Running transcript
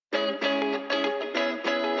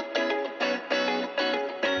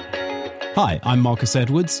Hi, I'm Marcus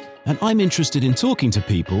Edwards, and I'm interested in talking to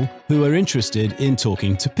people who are interested in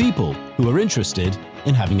talking to people who are interested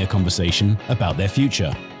in having a conversation about their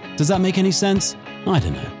future. Does that make any sense? I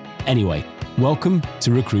don't know. Anyway, welcome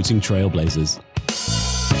to Recruiting Trailblazers.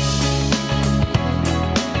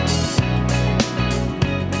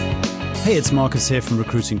 Hey, it's Marcus here from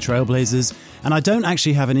Recruiting Trailblazers, and I don't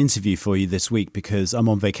actually have an interview for you this week because I'm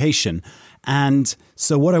on vacation. And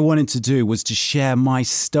so what I wanted to do was to share my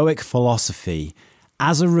stoic philosophy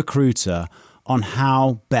as a recruiter on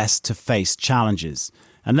how best to face challenges.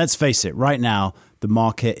 And let's face it, right now, the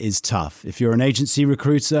market is tough. If you're an agency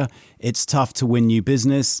recruiter, it's tough to win new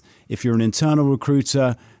business. If you're an internal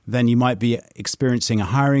recruiter, then you might be experiencing a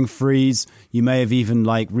hiring freeze. You may have even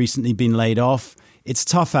recently been laid off. It's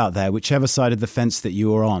tough out there, whichever side of the fence that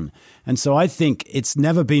you are on. And so I think it's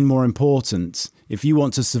never been more important, if you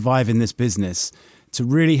want to survive in this business, to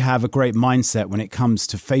really have a great mindset when it comes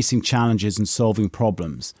to facing challenges and solving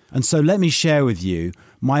problems. And so let me share with you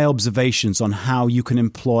my observations on how you can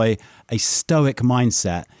employ a stoic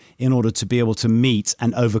mindset in order to be able to meet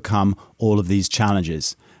and overcome all of these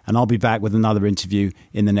challenges. And I'll be back with another interview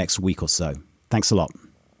in the next week or so. Thanks a lot.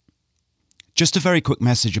 Just a very quick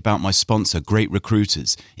message about my sponsor, Great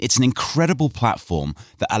Recruiters. It's an incredible platform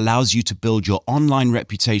that allows you to build your online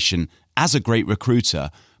reputation as a great recruiter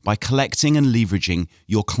by collecting and leveraging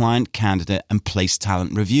your client, candidate, and place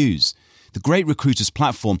talent reviews. The Great Recruiters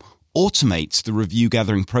platform automates the review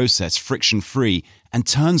gathering process friction-free and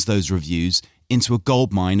turns those reviews into a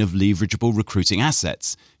goldmine of leverageable recruiting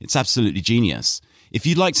assets. It's absolutely genius. If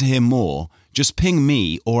you'd like to hear more, just ping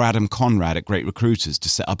me or Adam Conrad at Great Recruiters to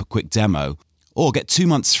set up a quick demo, or get 2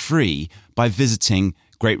 months free by visiting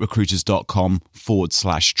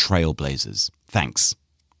greatrecruiters.com/trailblazers. Thanks.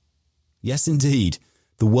 Yes, indeed.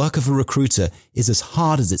 The work of a recruiter is as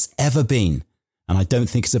hard as it's ever been, and I don't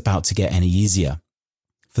think it's about to get any easier.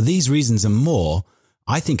 For these reasons and more,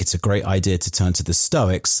 I think it's a great idea to turn to the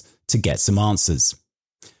Stoics to get some answers.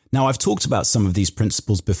 Now, I've talked about some of these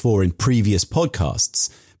principles before in previous podcasts,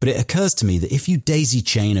 but it occurs to me that if you daisy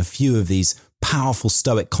chain a few of these powerful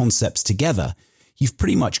Stoic concepts together, you've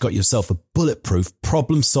pretty much got yourself a bulletproof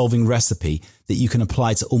problem-solving recipe that you can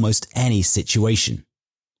apply to almost any situation.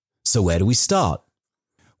 So where do we start?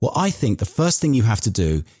 Well, I think the first thing you have to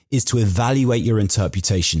do is to evaluate your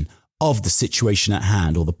interpretation of the situation at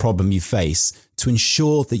hand or the problem you face to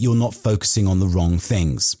ensure that you're not focusing on the wrong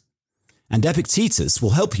things. And Epictetus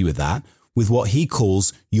will help you with that with what he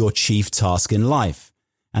calls your chief task in life.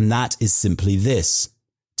 And that is simply this: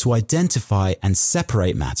 to identify and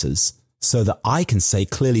separate matters so that I can say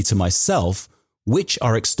clearly to myself which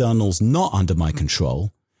are externals not under my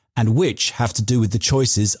control and which have to do with the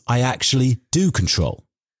choices I actually do control.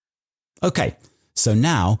 Okay, so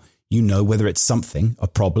now you know whether it's something, a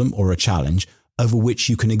problem or a challenge, over which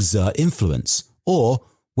you can exert influence, or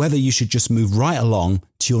whether you should just move right along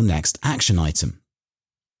to your next action item.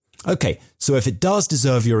 Okay, so if it does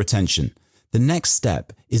deserve your attention, the next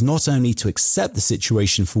step is not only to accept the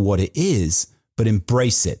situation for what it is, but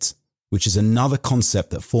embrace it, which is another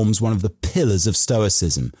concept that forms one of the pillars of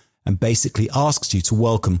Stoicism and basically asks you to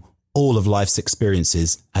welcome all of life's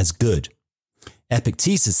experiences as good.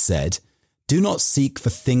 Epictetus said, "Do not seek for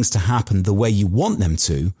things to happen the way you want them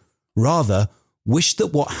to, rather wish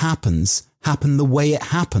that what happens happen the way it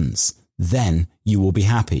happens, then you will be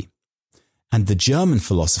happy." And the German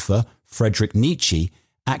philosopher Friedrich Nietzsche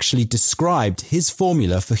actually described his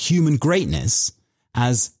formula for human greatness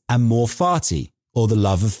as amor fati, or the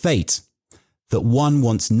love of fate, that one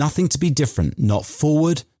wants nothing to be different, not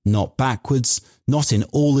forward, not backwards, not in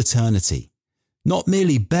all eternity. Not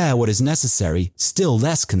merely bear what is necessary, still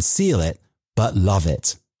less conceal it, but love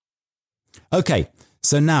it. Okay,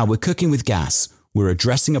 so now we're cooking with gas. We're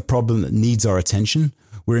addressing a problem that needs our attention.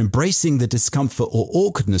 We're embracing the discomfort or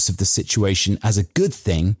awkwardness of the situation as a good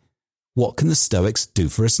thing. What can the Stoics do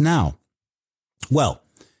for us now? Well,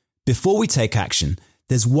 before we take action,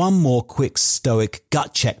 there's one more quick Stoic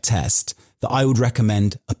gut check test that I would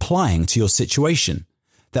recommend applying to your situation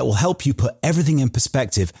that will help you put everything in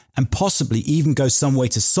perspective and possibly even go some way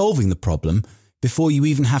to solving the problem before you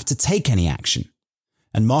even have to take any action.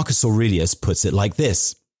 And Marcus Aurelius puts it like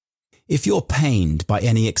this: if you're pained by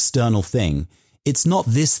any external thing, it's not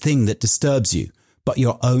this thing that disturbs you, but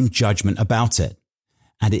your own judgment about it.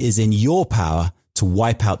 And it is in your power to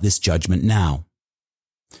wipe out this judgment now.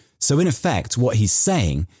 So in effect, what he's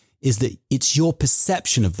saying is that it's your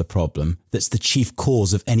perception of the problem that's the chief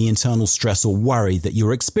cause of any internal stress or worry that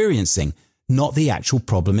you're experiencing, not the actual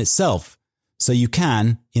problem itself. So you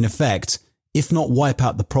can, in effect, if not wipe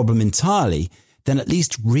out the problem entirely, then at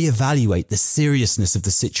least reevaluate the seriousness of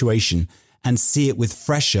the situation and see it with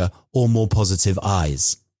fresher or more positive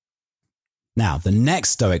eyes. Now, the next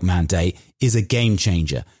Stoic mandate is a game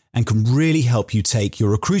changer and can really help you take your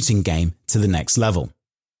recruiting game to the next level.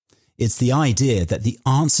 It's the idea that the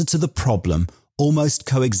answer to the problem almost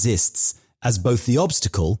coexists as both the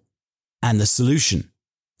obstacle and the solution.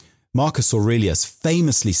 Marcus Aurelius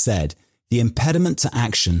famously said, "The impediment to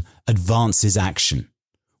action advances action.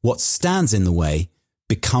 What stands in the way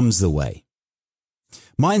becomes the way."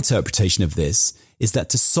 My interpretation of this is that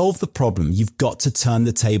to solve the problem, you've got to turn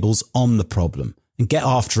the tables on the problem and get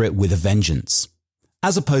after it with a vengeance,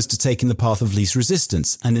 as opposed to taking the path of least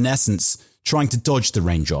resistance and, in essence, trying to dodge the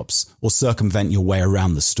raindrops or circumvent your way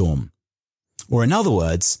around the storm. Or in other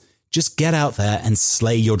words, just get out there and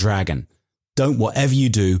slay your dragon. Don't, whatever you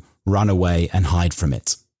do, run away and hide from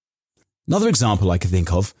it. Another example I could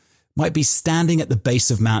think of might be standing at the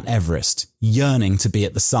base of Mount Everest, yearning to be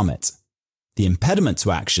at the summit. The impediment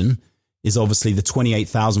to action is obviously the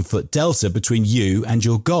 28,000-foot delta between you and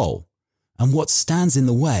your goal. And what stands in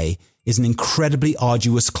the way is an incredibly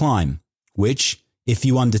arduous climb, which, if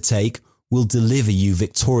you undertake, will deliver you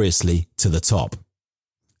victoriously to the top.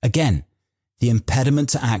 Again, the impediment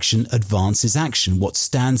to action advances action. What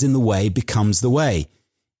stands in the way becomes the way.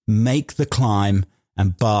 Make the climb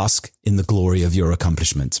and bask in the glory of your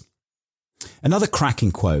accomplishment. Another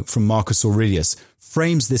cracking quote from Marcus Aurelius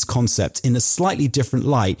frames this concept in a slightly different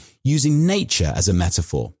light, using nature as a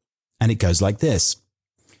metaphor. And it goes like this: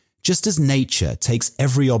 "Just as nature takes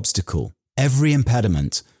every obstacle, every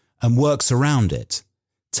impediment, and works around it,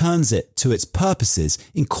 turns it to its purposes,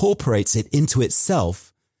 incorporates it into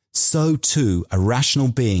itself, so too a rational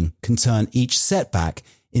being can turn each setback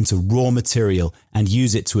into raw material and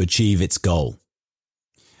use it to achieve its goal."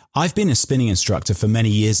 I've been a spinning instructor for many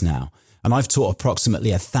years now, and I've taught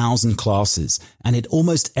approximately 1,000 classes, and in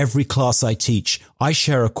almost every class I teach, I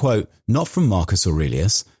share a quote not from Marcus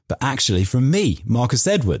Aurelius, but actually from me, Marcus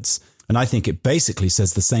Edwards, and I think it basically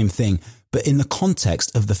says the same thing, but in the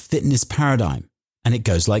context of the fitness paradigm, and it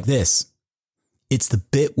goes like this: "It's the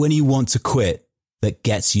bit when you want to quit that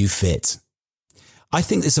gets you fit." I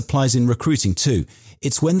think this applies in recruiting too.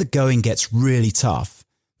 It's when the going gets really tough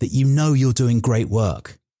that you know you're doing great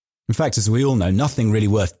work. In fact, as we all know, nothing really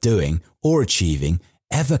worth doing or achieving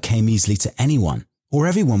ever came easily to anyone, or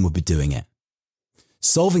everyone would be doing it.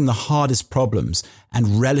 Solving the hardest problems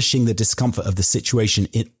and relishing the discomfort of the situation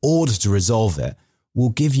in order to resolve it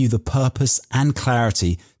will give you the purpose and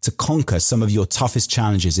clarity to conquer some of your toughest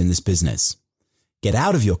challenges in this business. Get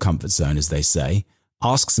out of your comfort zone, as they say,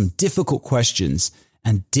 ask some difficult questions,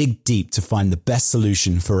 and dig deep to find the best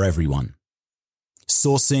solution for everyone.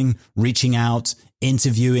 Sourcing, reaching out,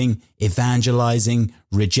 interviewing, evangelizing,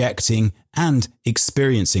 rejecting, and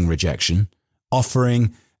experiencing rejection,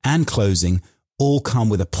 offering, and closing all come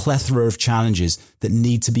with a plethora of challenges that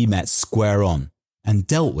need to be met square on and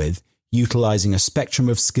dealt with utilizing a spectrum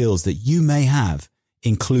of skills that you may have,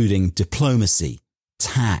 including diplomacy,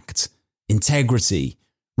 tact, integrity,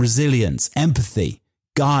 resilience, empathy,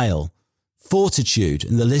 guile, fortitude,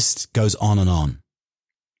 and the list goes on and on.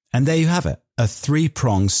 And there you have it, a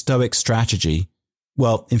 3-pronged Stoic strategy.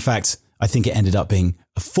 Well, in fact, I think it ended up being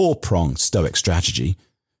a 4-pronged Stoic strategy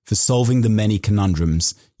for solving the many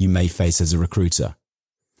conundrums you may face as a recruiter.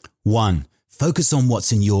 1. Focus on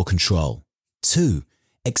what's in your control. 2.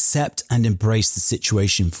 Accept and embrace the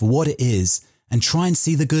situation for what it is and try and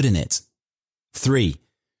see the good in it. 3.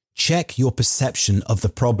 Check your perception of the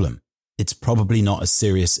problem. It's probably not as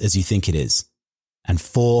serious as you think it is. And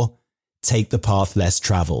 4. Take the path less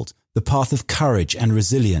traveled, the path of courage and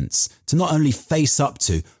resilience to not only face up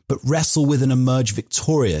to, but wrestle with and emerge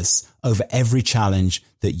victorious over every challenge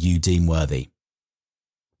that you deem worthy.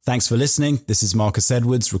 Thanks for listening. This is Marcus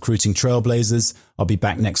Edwards, Recruiting Trailblazers. I'll be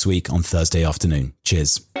back next week on Thursday afternoon.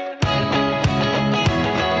 Cheers.